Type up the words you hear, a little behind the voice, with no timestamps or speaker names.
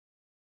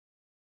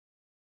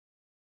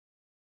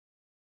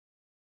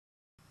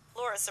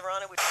Laura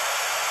Serrano was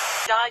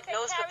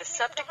diagnosed with a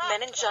septic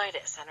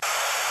meningitis, and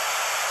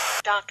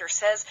her doctor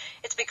says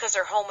it's because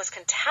her home was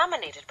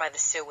contaminated by the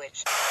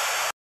sewage.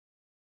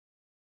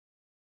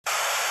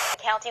 The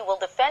county will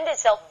defend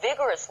itself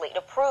vigorously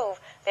to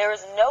prove there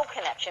is no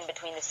connection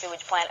between the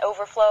sewage plant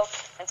overflow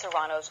and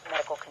Serrano's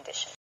medical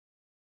condition.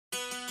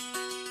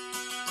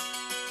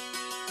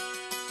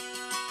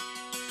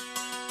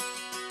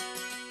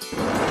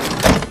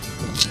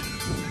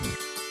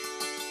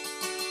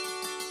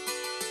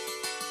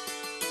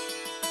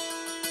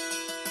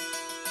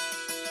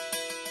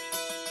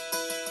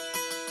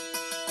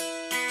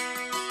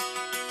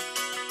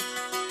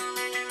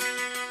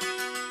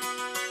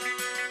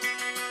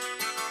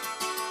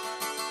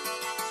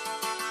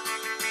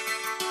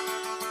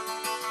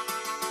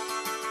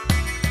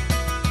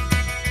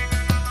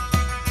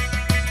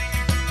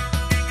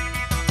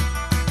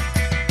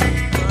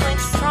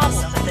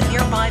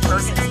 Nearby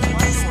Bergen sewer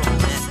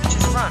plant, which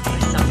is run by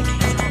septic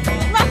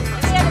tank. Left me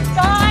there to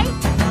die.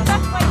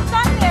 Left my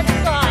son there to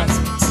die.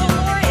 So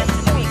Laura is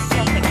doing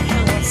something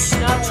killers.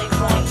 Not only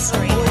wrong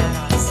three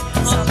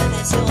some of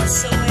this old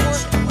sewage,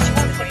 which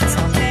is the great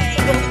someday.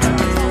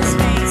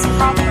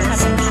 Problem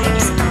hasn't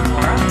changed for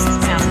Laura. This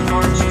past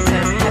March, she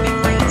says heavy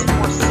rains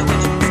forced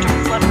sewage to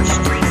flood her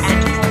street and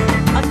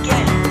home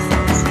again.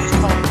 This news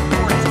called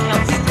reports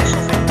county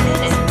officials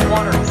admitted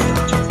water and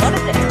sewage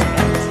flooded the area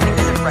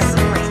because of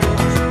record rainfall.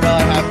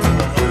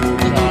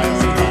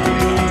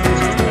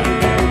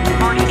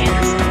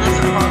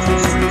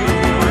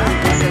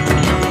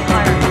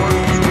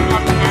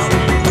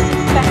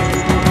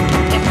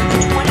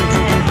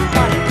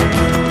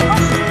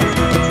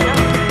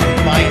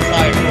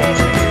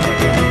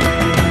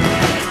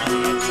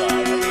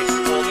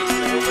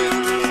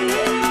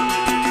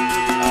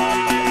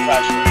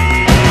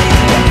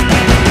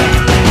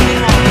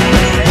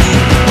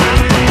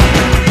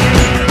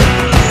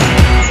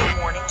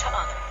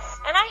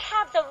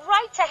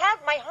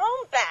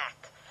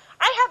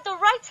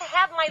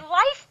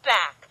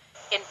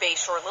 In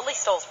Bayshore, Lily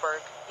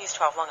Stolzberg, News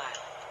 12 Long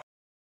Island.